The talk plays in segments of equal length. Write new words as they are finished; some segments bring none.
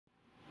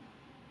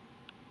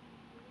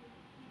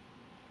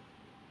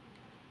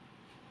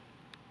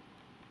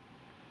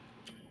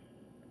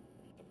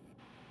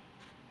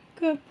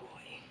Good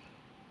boy.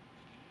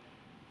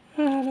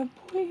 Atta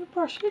boy, you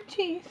brush your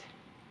teeth.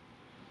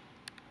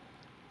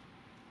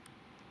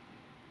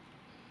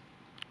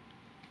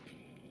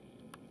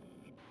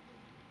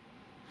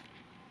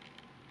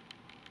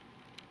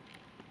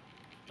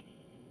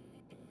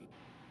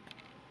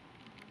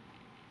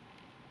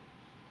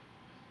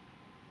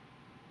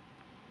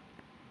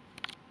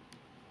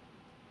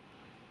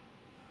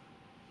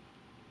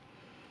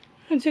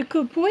 That's a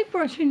good boy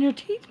brushing your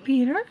teeth,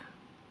 Peter.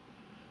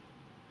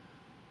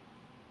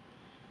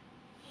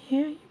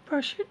 Yeah, you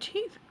brush your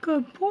teeth.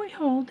 Good boy,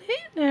 hold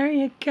it. There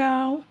you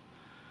go.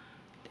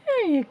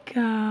 There you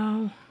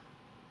go.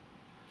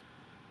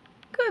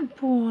 Good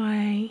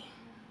boy.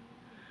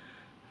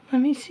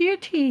 Let me see your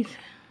teeth.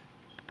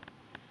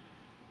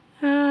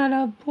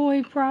 Atta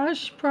boy,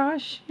 brush,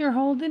 brush. You're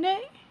holding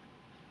it.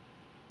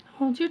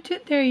 Hold your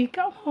tooth. There you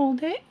go.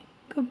 Hold it.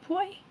 Good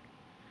boy.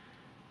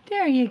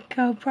 There you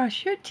go.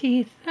 Brush your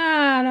teeth.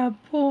 Atta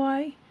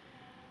boy.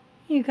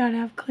 You gotta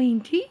have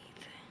clean teeth.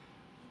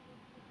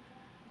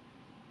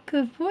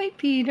 Good boy,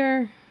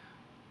 Peter.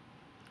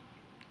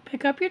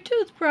 Pick up your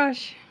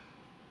toothbrush.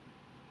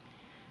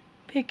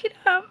 Pick it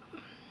up.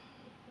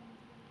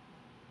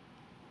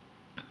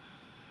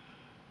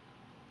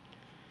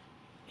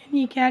 And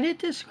you got it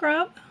to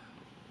scrub.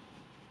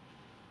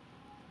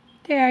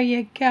 There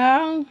you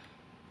go.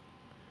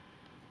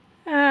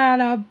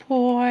 Atta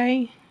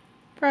boy.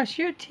 Brush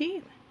your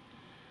teeth.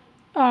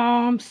 Oh,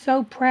 I'm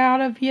so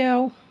proud of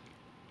you.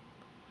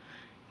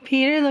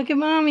 Peter, look at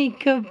Mommy.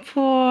 Good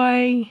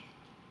boy.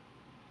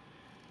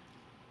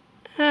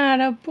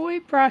 Atta boy,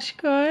 brush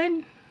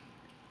good.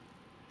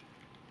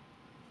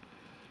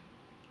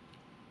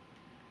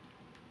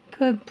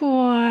 Good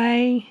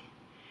boy.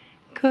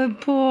 Good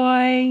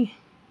boy.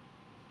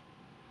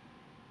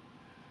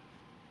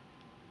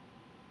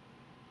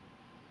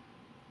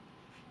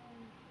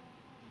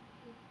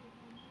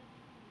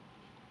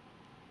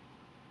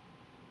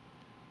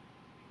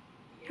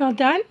 You all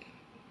done?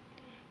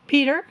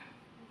 Peter,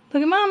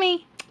 look at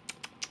Mommy.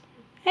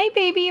 Hey,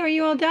 baby, are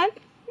you all done?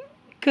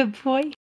 Good boy.